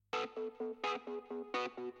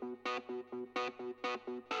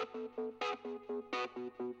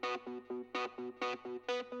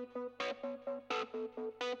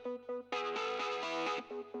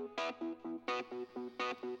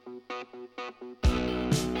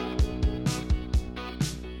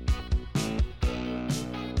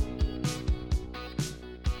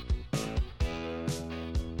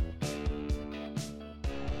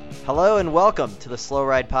Hello and welcome to the Slow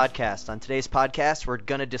Ride Podcast. On today's podcast, we're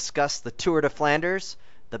going to discuss the Tour de Flanders,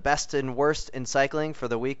 the best and worst in cycling for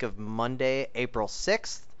the week of Monday, April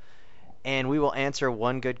 6th, and we will answer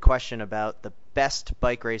one good question about the best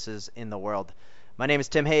bike races in the world. My name is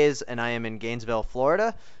Tim Hayes, and I am in Gainesville,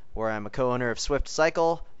 Florida, where I'm a co-owner of Swift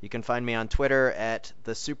Cycle. You can find me on Twitter at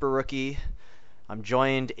the Super Rookie. I'm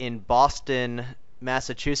joined in Boston,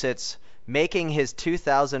 Massachusetts, making his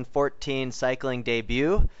 2014 cycling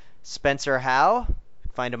debut, Spencer Howe.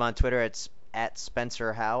 Find him on Twitter at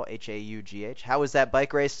Spencer Howe, H-A-U-G-H. How was that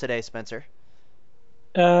bike race today, Spencer?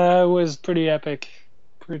 It was pretty epic.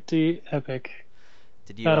 Pretty epic.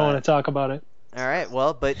 I don't want to talk about it. All right,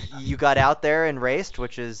 well, but you got out there and raced,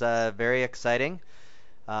 which is very exciting.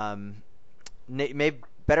 Maybe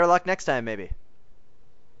better luck next time, maybe.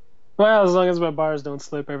 Well, as long as my bars don't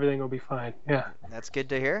slip, everything will be fine. Yeah. That's good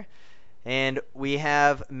to hear. And we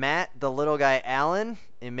have Matt, the little guy Allen,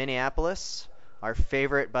 in Minneapolis, our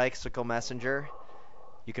favorite bicycle messenger.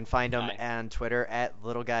 You can find him on Twitter at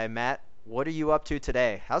little guy Matt. What are you up to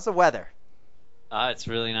today? How's the weather? It's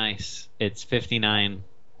really nice. It's 59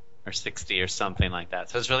 or 60 or something like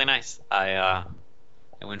that. So it's really nice. I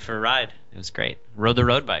went for a ride. It was great. Rode the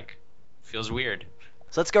road bike. Feels weird.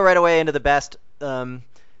 So let's go right away into the best.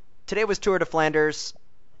 Today was Tour de Flanders,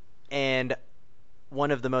 and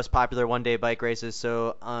one of the most popular one-day bike races,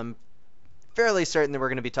 so I'm fairly certain that we're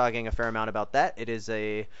going to be talking a fair amount about that. It is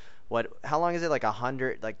how long is it?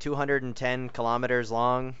 Like 210 kilometers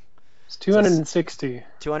long? It's 260.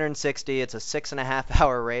 260. It's a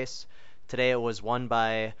 6.5-hour race. Today it was won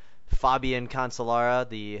by Fabian Cancellara,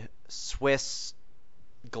 the Swiss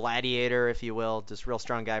gladiator, if you will, just real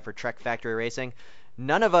strong guy for Trek Factory Racing.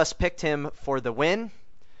 None of us picked him for the win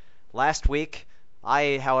last week.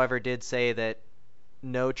 I, however, did say that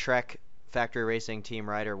no Trek Factory Racing team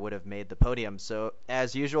rider would have made the podium. So,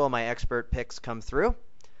 as usual, my expert picks come through.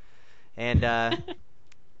 And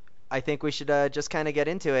I think we should just kind of get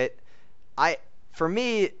into it. For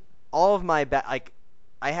me, all of my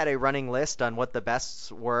I had a running list on what the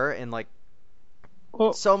bests were, and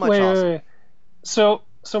so much awesome. Wait.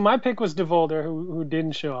 So my pick was De Volder, who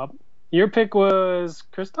didn't show up. Your pick was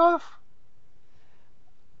Christoph?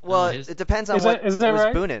 Well, it depends on what. Is that it was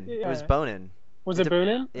right? Boonen. Yeah. It was Bonin. Was it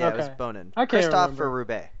Boonen? Yeah, okay. It was Bonin. I can't Christoph remember. for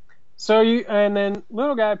Roubaix. So and then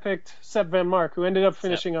little guy picked Sepp Van Mark, who ended up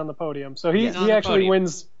finishing on the podium. So he actually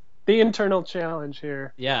wins the internal challenge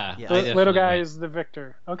here. Yeah. Little guy is the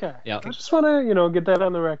victor. Okay. Yeah. I just want to get that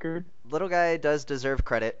on the record. Little guy does deserve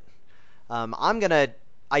credit.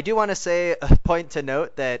 I do want to say a point to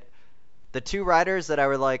note that the two riders that I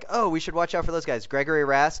were like, oh, we should watch out for those guys. Gregory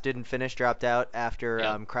Rass didn't finish, dropped out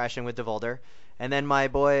after crashing with De Volder. And then my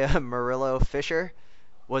boy Murillo Fischer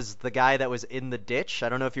was the guy that was in the ditch. I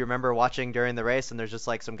don't know if you remember watching during the race, and there's just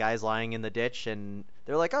some guys lying in the ditch, and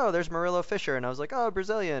they're like, oh, there's Murillo Fischer. And I was like, oh,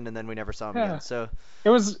 Brazilian. And then we never saw him again. So it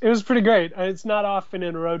was pretty great. It's not often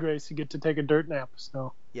in a road race you get to take a dirt nap.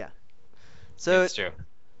 So yeah. So it's true.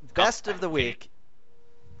 Best of the week.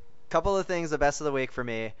 Couple of things, the best of the week for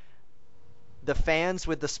me. The fans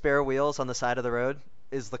with the spare wheels on the side of the road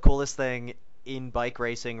is the coolest thing in bike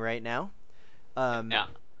racing right now. I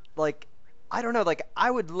don't know, I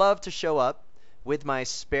would love to show up with my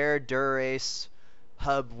spare Dura-Ace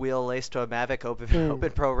hub wheel laced to a Mavic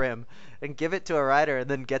Open Pro rim and give it to a rider, and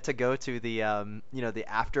then get to go to the the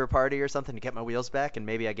after party or something to get my wheels back, and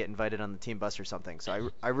maybe I get invited on the team bus or something. So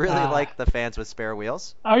I really like the fans with spare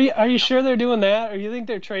wheels. Are you sure they're doing that, or you think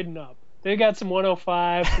they're trading up? They got some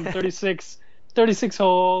 105, some 36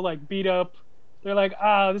 hole, beat up. They're like,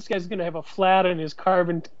 this guy's gonna have a flat in his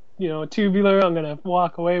carbon, tubular. I'm gonna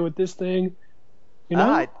walk away with this thing.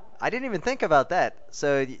 I didn't even think about that.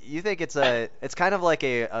 So you think it's kind of like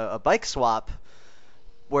a bike swap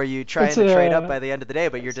where you try and trade up by the end of the day,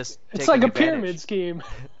 but you're just it's taking like a advantage. pyramid scheme.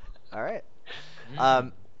 All right.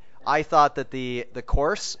 I thought that the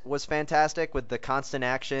course was fantastic with the constant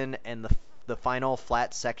action and the final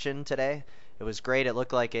flat section today. It was great. It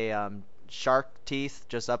looked like a shark teeth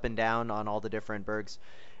just up and down on all the different bergs.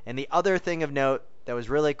 And the other thing of note that was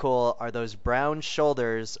really cool are those brown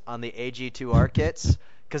shoulders on the AG2R kits,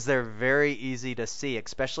 because they're very easy to see,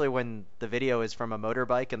 especially when the video is from a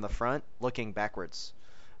motorbike in the front looking backwards.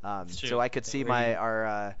 So I could see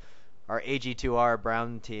our our AG2R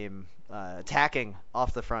Brown team attacking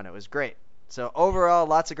off the front. It was great. So overall,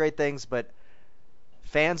 lots of great things, but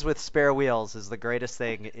fans with spare wheels is the greatest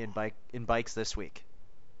thing in bikes this week.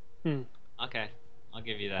 Okay, I'll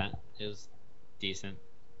give you that. It was decent.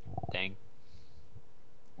 Dang.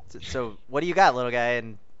 So what do you got, little guy?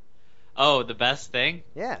 And Oh, the best thing?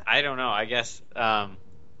 yeah, I don't know. I guess, I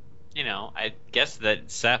guess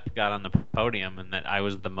that Sepp got on the podium and that I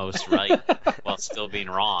was the most right while still being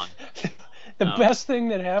wrong. The best thing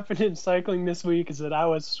that happened in cycling this week is that I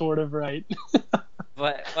was sort of right.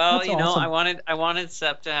 But well, That's awesome. I wanted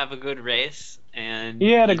Sepp to have a good race, and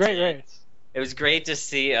He had a he great did. race. It was great to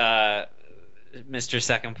see Mr.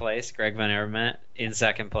 Second Place, Greg Van Avermaet, in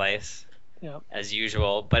second place. Yeah. As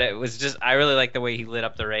usual, but it was just I really liked the way he lit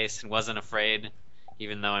up the race and wasn't afraid,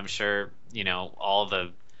 even though I'm sure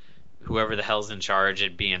whoever the hell's in charge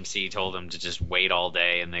at BMC told him to just wait all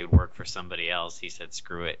day and they would work for somebody else. He said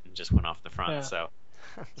screw it and just went off the front. Yeah. So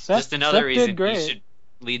Sepp another did reason great. he should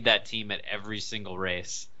lead that team at every single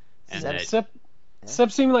race. And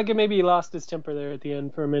Sepp seemed like maybe he lost his temper there at the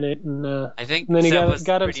end for a minute, and I think and then he Sepp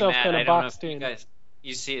got was himself pretty kind mad. of I don't know boxed if you in. guys,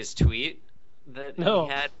 you see his tweet that No.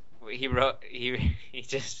 he had. He wrote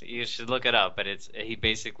you should look it up, but he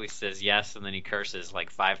basically says yes and then he curses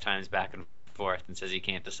like 5 times back and forth and says he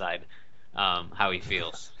can't decide how he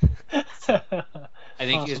feels. I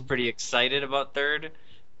think he was pretty excited about third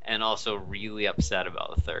and also really upset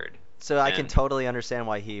about the third. so I can totally understand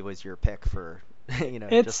why he was your pick for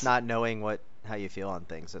just not knowing how you feel on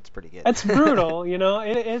things. That's pretty good. It's brutal,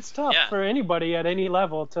 it's tough for anybody at any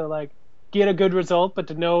level to like get a good result, but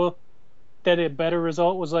to know that a better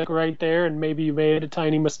result was like right there and maybe you made a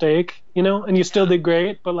tiny mistake, and you still did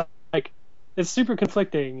great, but like it's super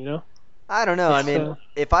conflicting, I don't know. I mean,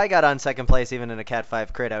 if I got on second place even in a Cat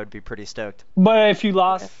 5 crit, I would be pretty stoked. But if you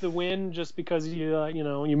lost the win just because you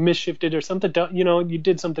misshifted or something, you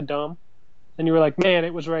did something dumb, and you were like, man,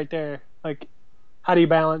 it was right there. Like, how do you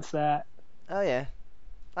balance that? Oh yeah,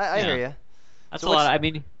 I hear you. That's a lot. I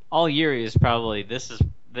mean, all year he was probably this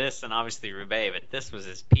and obviously Roubaix, but this was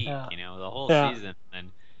his peak. The whole season,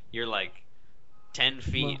 and you're like 10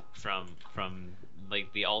 feet from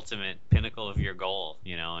like the ultimate pinnacle of your goal,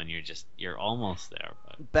 and you're almost there.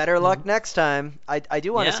 But better luck next time. I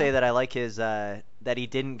do want to say that I like his that he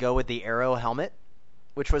didn't go with the Aero helmet,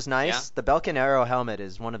 which was nice. Yeah. The Belkin Aero helmet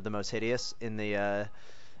is one of the most hideous in the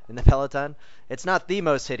peloton. It's not the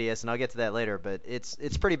most hideous, and I'll get to that later, but it's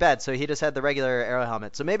pretty bad. So he just had the regular Aero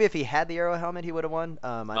helmet. So maybe if he had the Aero helmet, he would have won.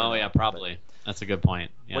 I don't know, yeah, probably. That's a good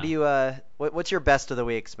point. Yeah. What do you what's your best of the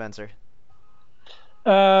week, Spencer?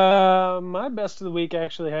 My best of the week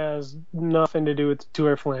actually has nothing to do with the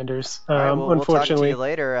Tour de Flanders. All right, we'll talk to unfortunately. you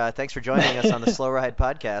later. Thanks for joining us on the Slow Ride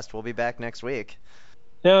podcast. We'll be back next week.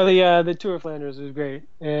 No, the Tour de Flanders was great.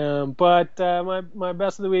 But my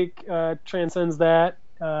best of the week transcends that.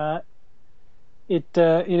 It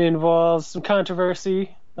involves some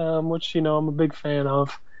controversy, which I'm a big fan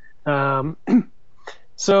of.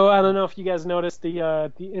 So I don't know if you guys noticed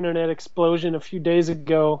the internet explosion a few days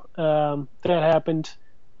ago that happened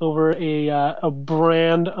over a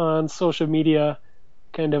brand on social media,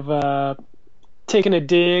 kind of taking a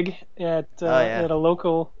dig at a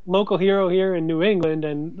local hero here in New England,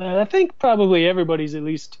 and I think probably everybody's at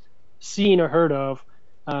least seen or heard of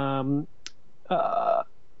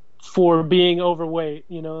for being overweight.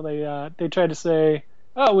 They tried to say,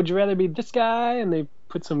 oh, would you rather be this guy? And they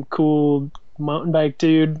put some cool mountain bike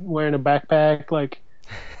dude wearing a backpack, like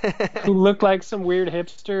who looked like some weird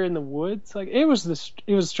hipster in the woods. Like it was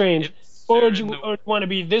strange. Or would you want to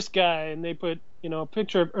be this guy? And they put a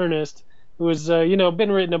picture of Ernest, who has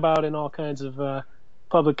been written about in all kinds of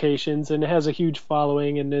publications and has a huge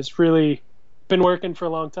following and has really been working for a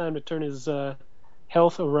long time to turn his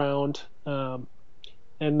health around.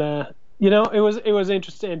 It was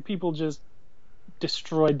interesting, and people just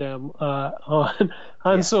destroyed them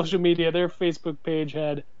on social media. Their Facebook page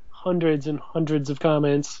had hundreds and hundreds of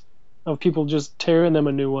comments of people just tearing them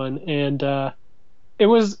a new one, and it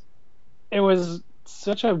was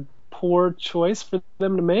such a poor choice for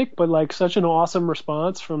them to make, but like such an awesome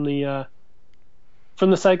response from the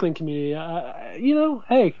cycling community.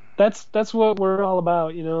 Hey, that's what we're all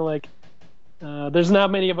about. There's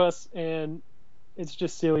not many of us, and it's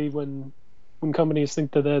just silly when companies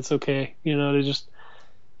think that that's okay, to just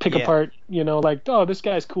pick apart, like, oh, this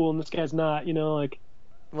guy's cool and this guy's not,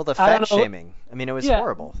 Well, the fat shaming. I mean, it was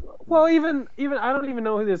horrible. Well, even I don't even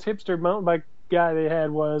know who this hipster mountain bike guy they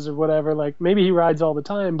had was or whatever. Like, maybe he rides all the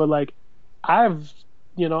time, but like, I've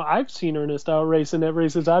seen Ernest out racing at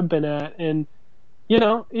races I've been at, and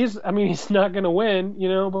he's not gonna win,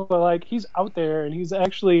 but like he's out there and he's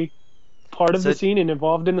actually part of the scene and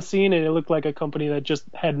involved in the scene, and it looked like a company that just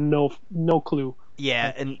had no clue.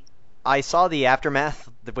 Yeah, and I saw the aftermath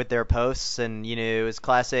with their posts, and it was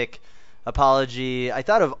classic apology. I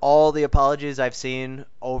thought of all the apologies I've seen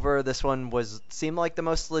over, this one seemed like the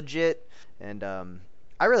most legit, and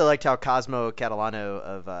I really liked how Cosmo Catalano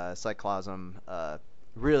of Cyclosm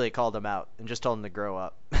really called him out and just told him to grow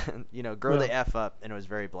up, grow the F up, and it was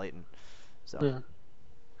very blatant. So. Yeah.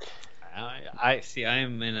 I see. I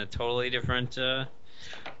am in a totally different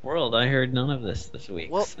world. I heard none of this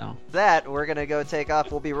week. Well, so. we're going to go take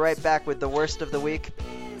off. We'll be right back with the worst of the week.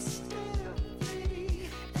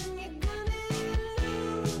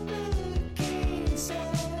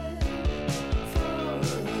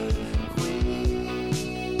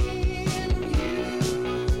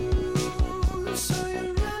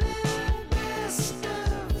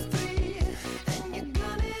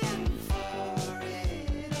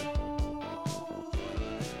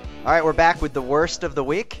 All right, we're back with the worst of the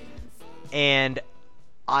week, and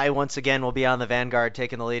I once again will be on the vanguard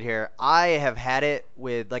taking the lead here. I have had it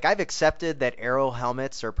with, I've accepted that Aero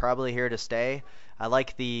helmets are probably here to stay. I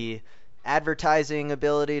like the advertising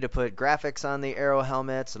ability to put graphics on the Aero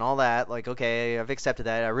helmets and all that. Okay, I've accepted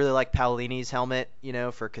that. I really like Paolini's helmet,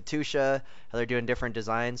 for Katusha, how they're doing different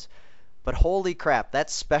designs. But holy crap,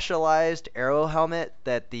 that specialized Aero helmet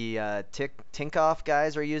that the Tinkoff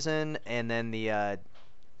guys are using, and then the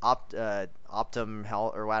Optum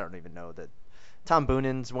Hell, or I don't even know, that Tom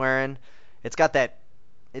Boonen's wearing. It's got that.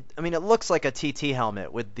 It looks like a TT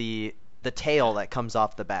helmet with the tail that comes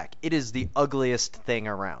off the back. It is the ugliest thing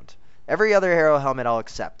around. Every other Aero helmet I'll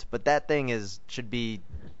accept, but that thing should be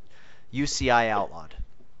UCI outlawed.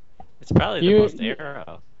 It's probably the most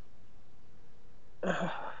Aero.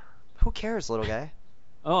 Who cares, little guy?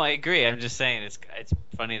 Oh, I agree. I'm just saying it's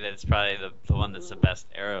funny that it's probably the one that's the best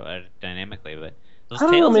Aero dynamically, but. Those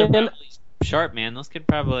tails are probably sharp, man. Those could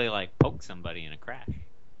probably poke somebody in a crash.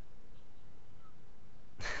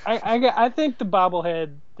 I think the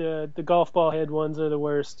bobblehead, the golf ball head ones are the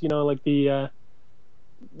worst. The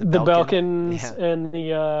Belkins and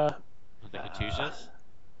the Katusha's.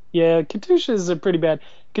 Yeah, Katusha's are pretty bad.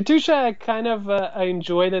 Katusha, I kind of I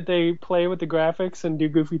enjoy that they play with the graphics and do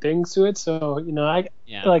goofy things to it. So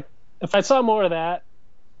if I saw more of that,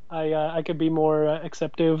 I could be more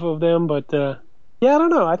acceptive of them, but. Yeah, I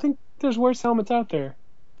don't know. I think there's worse helmets out there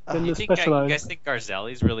than the Specialized. You guys think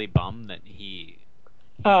Garzelli's really bummed that he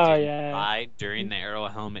didn't ride during the Aero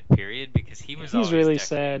helmet period, because he's always really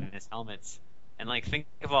sad in his helmets, and think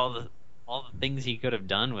of all the things he could have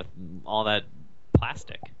done with all that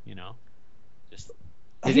plastic, just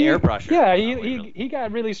his airbrusher. Yeah, he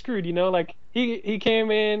got really screwed. He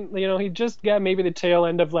came in. He just got maybe the tail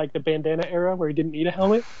end of the bandana era where he didn't need a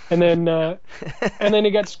helmet, and then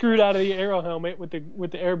he got screwed out of the Aero helmet with the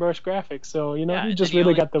airbrush graphics. So he just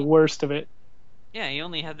really got the worst of it. Yeah, he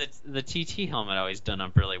only had the TT helmet always done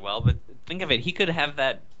up really well. But think of it, he could have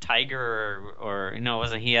that tiger or it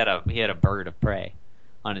wasn't. He had a bird of prey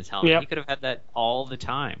on his helmet. Yep. He could have had that all the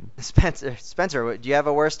time. Spencer, do you have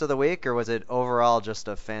a worst of the week, or was it overall just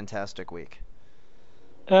a fantastic week?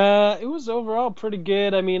 It was overall pretty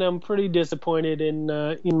good. I'm pretty disappointed in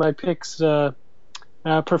my picks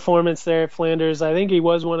performance there at Flanders. I think he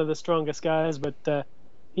was one of the strongest guys, but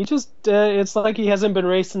he just it's like he hasn't been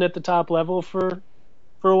racing at the top level for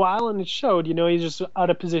a while, and it showed. He's just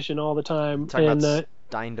out of position all the time. Talking about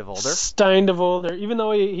Stein de Volder? Stein de Volder. Even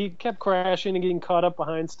though he kept crashing and getting caught up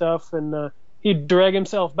behind stuff, and he'd drag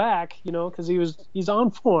himself back, because he's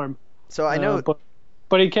on form. So I know,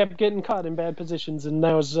 but he kept getting caught in bad positions, and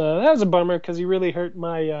that was a bummer, because he really hurt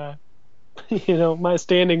my my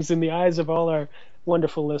standings in the eyes of all our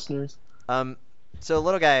wonderful listeners. So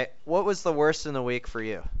little guy, what was the worst in the week for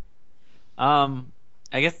you? I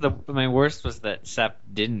guess my worst was that Sepp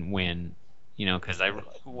didn't win. Because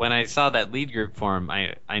when I saw that lead group for him,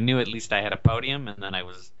 I knew at least I had a podium, and then I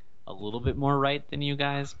was a little bit more right than you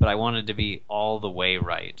guys, but I wanted to be all the way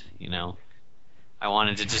right, I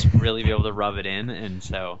wanted to just really be able to rub it in, and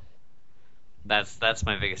so that's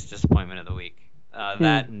my biggest disappointment of the week.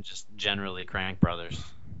 That and just generally Crank Brothers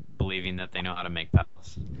believing that they know how to make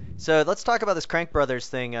pedals. So let's talk about this Crank Brothers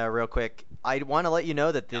thing real quick. I want to let you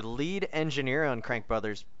know that the lead engineer on Crank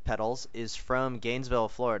Brothers pedals is from Gainesville,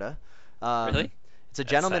 Florida. Really? It's a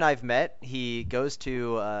gentleman I've met. He went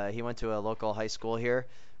to a local high school here.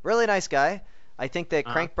 Really nice guy. I think that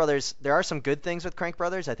Crank Brothers, there are some good things with Crank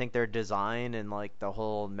Brothers. I think their design and the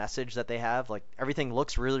whole message that they have, everything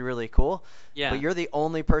looks really, really cool. Yeah. But you're the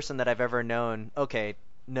only person that I've ever known. Okay,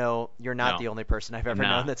 no, you're not the only person I've ever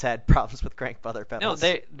known that's had problems with Crank Brother pedals.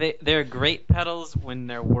 No, they're great pedals when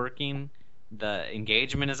they're working, The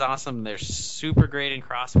engagement is awesome. They're super great in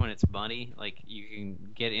cross when it's muddy. Like you can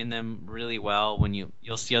get in them really well when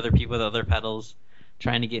you'll see other people with other pedals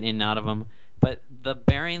trying to get in and out of them. But the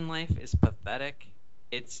bearing life is pathetic.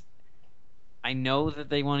 I know that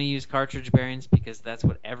they want to use cartridge bearings because that's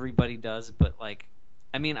what everybody does, but like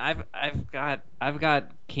I mean, I've got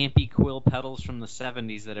campy quill pedals from the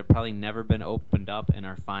 70s that have probably never been opened up and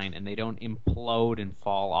are fine, and they don't implode and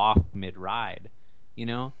fall off mid-ride, you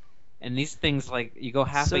know? And these things, like, you go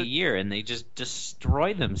half a year and they just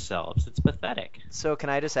destroy themselves. It's pathetic. So can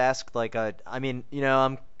I just ask, like, I mean, you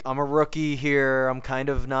know, I'm a rookie here. I'm kind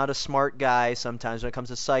of not a smart guy sometimes when it comes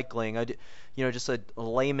to cycling. You know, just a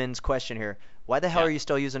layman's question here. Why the hell are you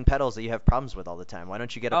still using pedals that you have problems with all the time? Why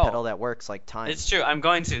don't you get a pedal that works like time? It's true. I'm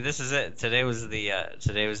going to. This is it. Today was the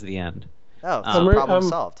end. Oh, so problem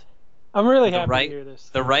solved. I'm really happy to hear this.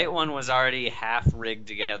 The right one was already half rigged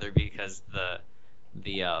together because the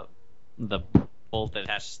bolt that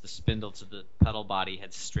attaches the spindle to the pedal body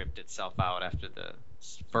had stripped itself out after the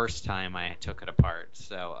first time I took it apart.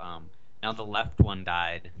 So now the left one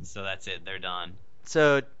died. So that's it. They're done.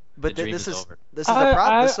 So. But this is the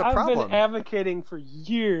problem. I've been advocating for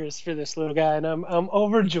years for this little guy, and I'm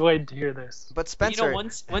overjoyed to hear this. But Spencer, you know,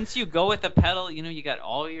 once you go with the pedal, you know, you got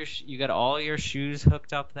all your shoes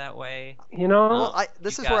hooked up that way. You know, well,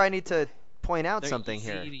 this is where I need to point out something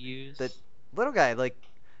easy here. To use. That little guy, like,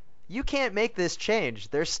 you can't make this change.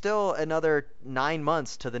 There's still another 9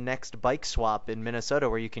 months to the next bike swap in Minnesota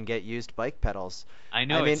where you can get used bike pedals. I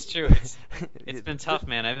know, it's true. It's been tough,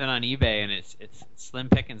 man. I've been on eBay and it's slim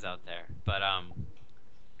pickings out there. But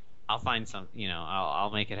I'll find some. You know,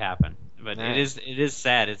 I'll make it happen. But it is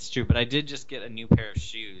sad. It's true. But I did just get a new pair of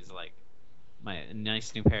shoes, like a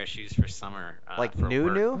nice new pair of shoes for summer. Like for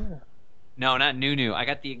new? No, not new. I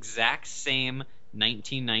got the exact same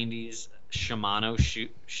 1990s Shimano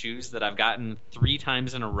shoes that I've gotten 3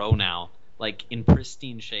 times in a row now, like in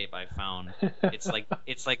pristine shape. I found it's like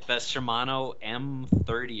the Shimano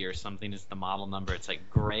M30 or something is the model number. It's like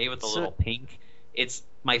gray with a little pink. It's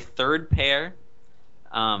my 3rd pair.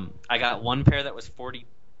 I got one pair that was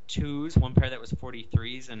 42s, one pair that was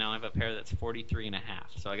 43s, and now I have a pair that's 43 and a half.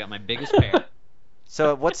 So I got my biggest pair.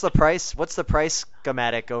 So what's the price? What's the price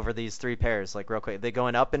schematic over these 3 pairs? Like real quick, are they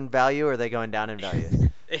going up in value or are they going down in value?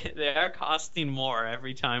 They are costing more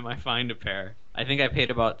every time I find a pair. I think I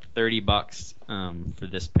paid about $30 for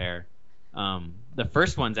this pair. The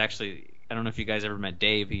first one's actually, I don't know if you guys ever met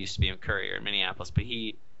Dave. He used to be a courier in Minneapolis, but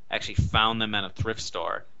he actually found them at a thrift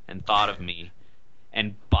store and thought of me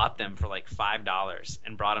and bought them for like $5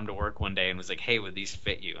 and brought them to work one day and was like, "Hey, would these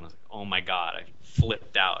fit you?" And I was like, "Oh my god!" I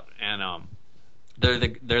flipped out. And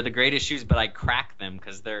they're the greatest shoes, but I crack them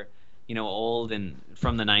because they're, you know, old and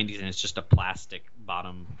from the 90s, and it's just a plastic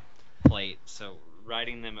bottom plate. So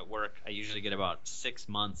riding them at work, I usually get about 6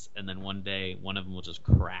 months, and then one day one of them will just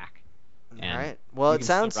crack. And all right. Well, it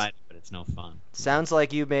sounds. Still ride it, but it's no fun. Sounds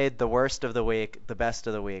like you made the worst of the week the best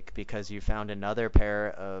of the week because you found another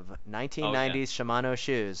pair of 1990s Shimano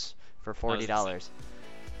shoes for $40.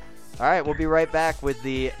 All right, we'll be right back with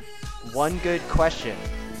the one good question.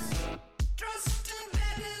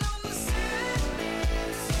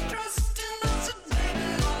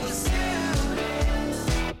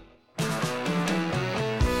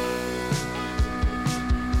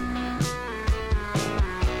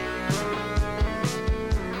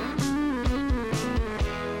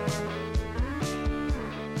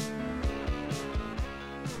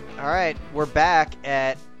 All right, we're back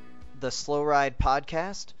at the Slow Ride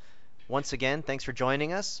Podcast. Once again, thanks for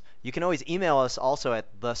joining us. You can always email us also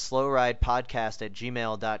at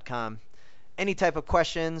theslowridepodcast@gmail.com. Any type of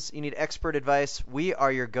questions, you need expert advice, we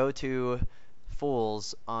are your go-to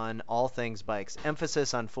fools on all things bikes.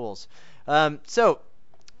 Emphasis on fools. So,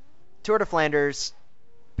 Tour de Flanders,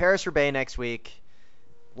 Paris-Roubaix next week.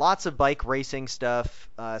 Lots of bike racing stuff.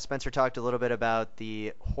 Spencer talked a little bit about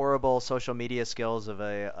the horrible social media skills of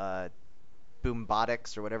a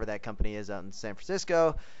Boombotics or whatever that company is out in San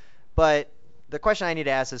Francisco. But the question I need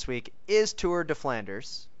to ask this week, is Tour de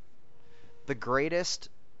Flanders the greatest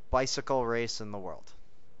bicycle race in the world?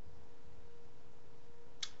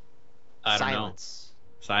 I don't know.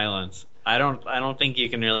 Silence. I don't think you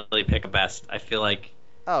can really pick a best. I feel like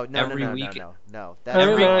every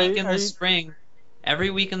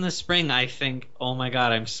week in the spring, I think, oh my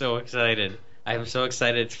god, I'm so excited. I'm so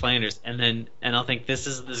excited it's Flanders, and I'll think this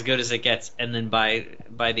is as good as it gets, and then by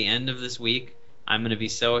the end of this week, I'm gonna be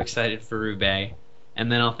so excited for Roubaix,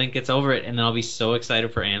 and then I'll think it's over it, and then I'll be so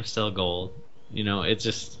excited for Amstel Gold. You know, it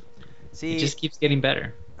just keeps getting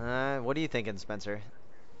better. What are you thinking, Spencer?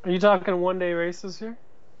 Are you talking one-day races here?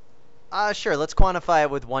 Sure. Let's quantify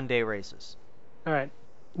it with one-day races. All right.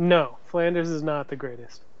 No, Flanders is not the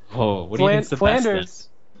greatest. Whoa, what do you think's the best then?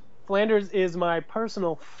 Flanders is my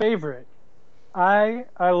personal favorite. I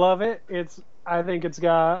love it. I think it's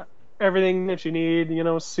got everything that you need.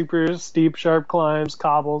 Super steep, sharp climbs,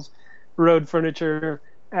 cobbles, road furniture,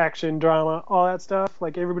 action, drama, all that stuff.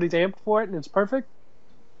 Like everybody's amped for it, and it's perfect.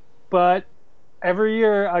 But every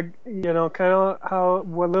year, kind of how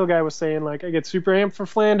what little guy was saying, like I get super amped for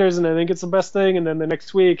Flanders, and I think it's the best thing. And then the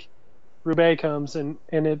next week, Roubaix comes, and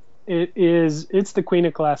it's the queen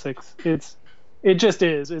of classics. It just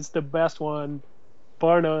is. It's the best one,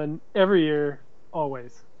 bar none, every year,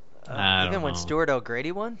 always. Even when Stuart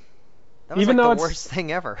O'Grady won, that was even like though the worst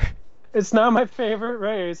thing ever. It's not my favorite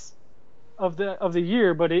race of the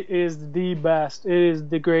year, but it is the best. It is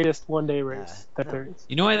the greatest one-day race that there is.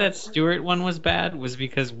 You know why that Stewart one was bad? Was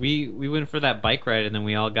because we went for that bike ride and then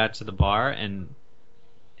we all got to the bar and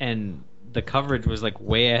the coverage was like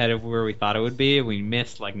way ahead of where we thought it would be. And we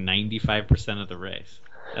missed like 95% of the race.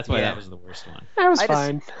 That's why that was the worst one. That was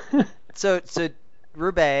fine. So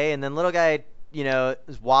Roubaix, and then little guy,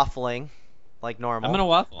 is waffling like normal. I'm gonna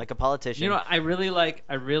waffle like a politician. I really like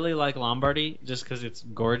Lombardy just because it's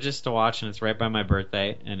gorgeous to watch and it's right by my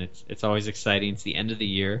birthday and it's always exciting. It's the end of the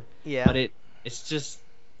year. Yeah. But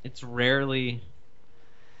it's rarely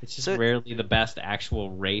the best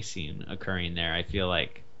actual racing occurring there. I feel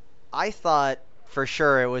like. I thought for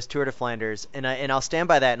sure it was Tour de Flanders, and I'll stand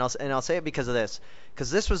by that, and I'll say it because of this,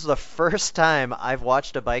 because this was the first time I've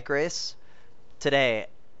watched a bike race today.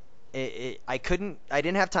 I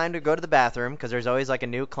didn't have time to go to the bathroom because there's always like a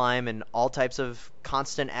new climb and all types of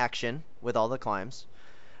constant action with all the climbs.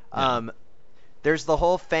 Yeah. There's the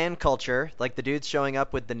whole fan culture, like the dudes showing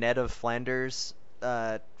up with the Ned of Flanders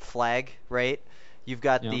flag, right? You've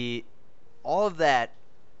got all of that,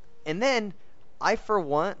 and then I for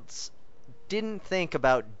once didn't think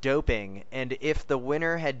about doping, and if the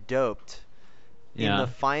winner had doped in the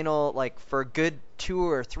final, like for a good 2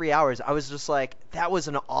 or 3 hours, I was just like, that was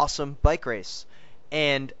an awesome bike race,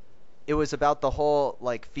 and it was about the whole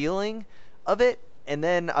like feeling of it. And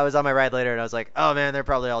then I was on my ride later, and I was like, oh man, they're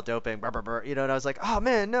probably all doping, brr, brr, brr. And I was like, oh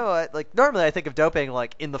man, no, normally I think of doping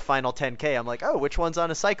like in the final 10K. I'm like, oh, which one's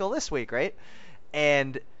on a cycle this week, right?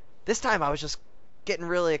 And this time I was just getting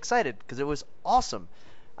really excited because it was awesome.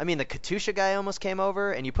 I mean, the Katusha guy almost came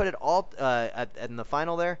over, and you put it all in the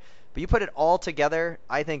final there. But you put it all together,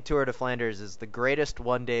 I think Tour de Flanders is the greatest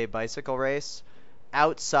one-day bicycle race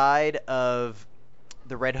outside of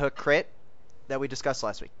the Red Hook Crit that we discussed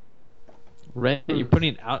last week.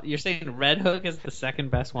 You're saying Red Hook is the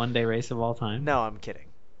second best one-day race of all time? No, I'm kidding.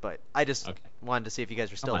 But I just wanted to see if you guys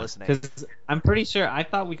were still listening. Because I'm pretty sure I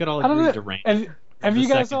thought we could all agree Durand. Have you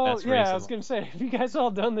guys all? Yeah, I was gonna say, have you guys all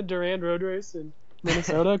done the Durand road race in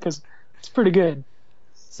Minnesota? Because it's pretty good.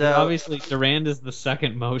 So obviously, Durand is the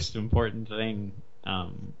second most important thing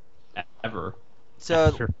ever. So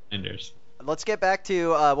after Flanders. Let's get back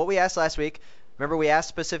to what we asked last week. Remember, we asked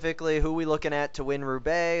specifically who we looking at to win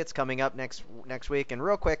Roubaix. It's coming up next week. And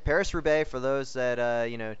real quick, Paris-Roubaix, for those that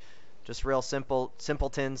just real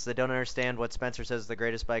simpletons that don't understand what Spencer says is the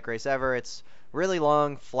greatest bike race ever. It's really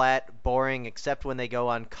long, flat, boring, except when they go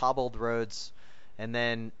on cobbled roads, and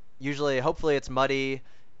then usually, hopefully, it's muddy.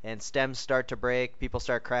 And stems start to break, people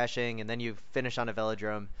start crashing, and then you finish on a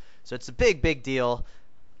velodrome. So it's a big, big deal.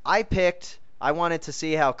 I wanted to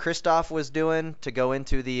see how Christophe was doing to go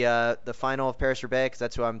into the final of Paris-Roubaix, because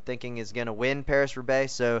that's who I'm thinking is going to win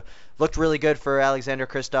Paris-Roubaix. So looked really good for Alexander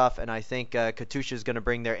Christophe, and I think Katusha is going to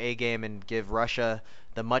bring their A game and give Russia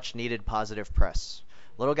the much-needed positive press.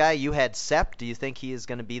 Little guy, you had Sepp. Do you think he is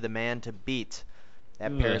going to be the man to beat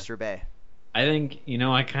at Paris-Roubaix? I think,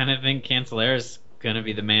 I kind of think Cancellere's going to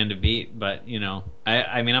be the man to beat, but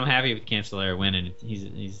I mean, I'm happy with Cancellara winning.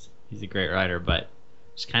 He's a great rider, but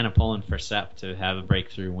just kind of pulling for Sepp to have a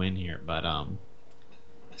breakthrough win here. But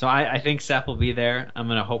so I think Sepp will be there. I'm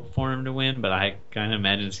going to hope for him to win, but I kind of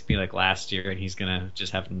imagine it's going to be like last year, and he's going to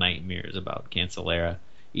just have nightmares about Cancellara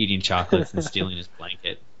eating chocolates and stealing his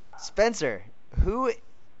blanket. Spencer, who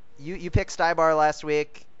you picked Stybar last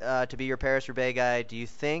week to be your Paris-Roubaix guy. Do you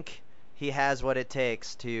think he has what it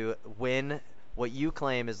takes to win what you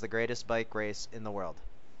claim is the greatest bike race in the world?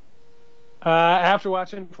 After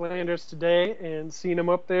watching Flanders today and seeing him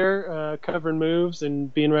up there covering moves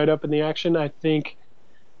and being right up in the action, I think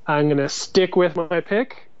I'm going to stick with my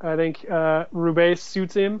pick. I think Roubaix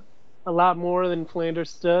suits him a lot more than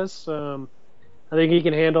Flanders does. I think he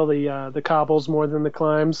can handle the cobbles more than the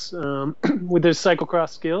climbs with his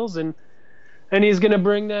cyclocross skills, and he's going to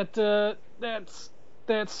bring that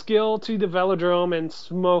skill to the velodrome and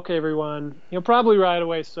smoke everyone. He'll probably ride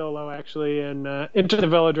away solo, actually, and enter the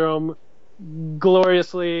velodrome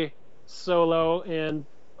gloriously solo, and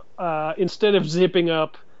instead of zipping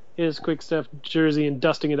up his Quick Step jersey and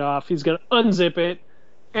dusting it off, he's going to unzip it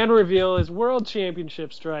and reveal his World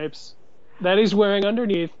Championship stripes that he's wearing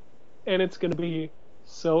underneath, and it's going to be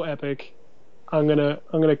so epic. I'm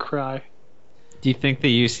gonna cry. Do you think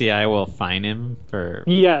the UCI will fine him for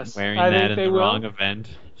Yes, wearing I that think in they the will. wrong event,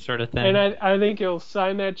 sort of thing? And I think he'll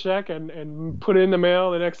sign that check and put it in the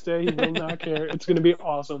mail the next day. He will not care. It's going to be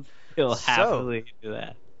awesome. He'll So- happily do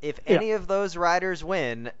that. If any of those riders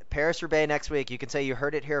win Paris-Roubaix next week, you can say you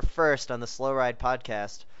heard it here first on the Slow Ride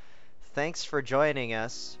podcast. Thanks for joining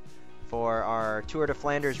us for our Tour de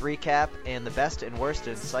Flanders recap and the best and worst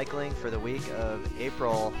in cycling for the week of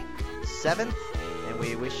April 7th, and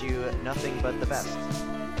we wish you nothing but the best.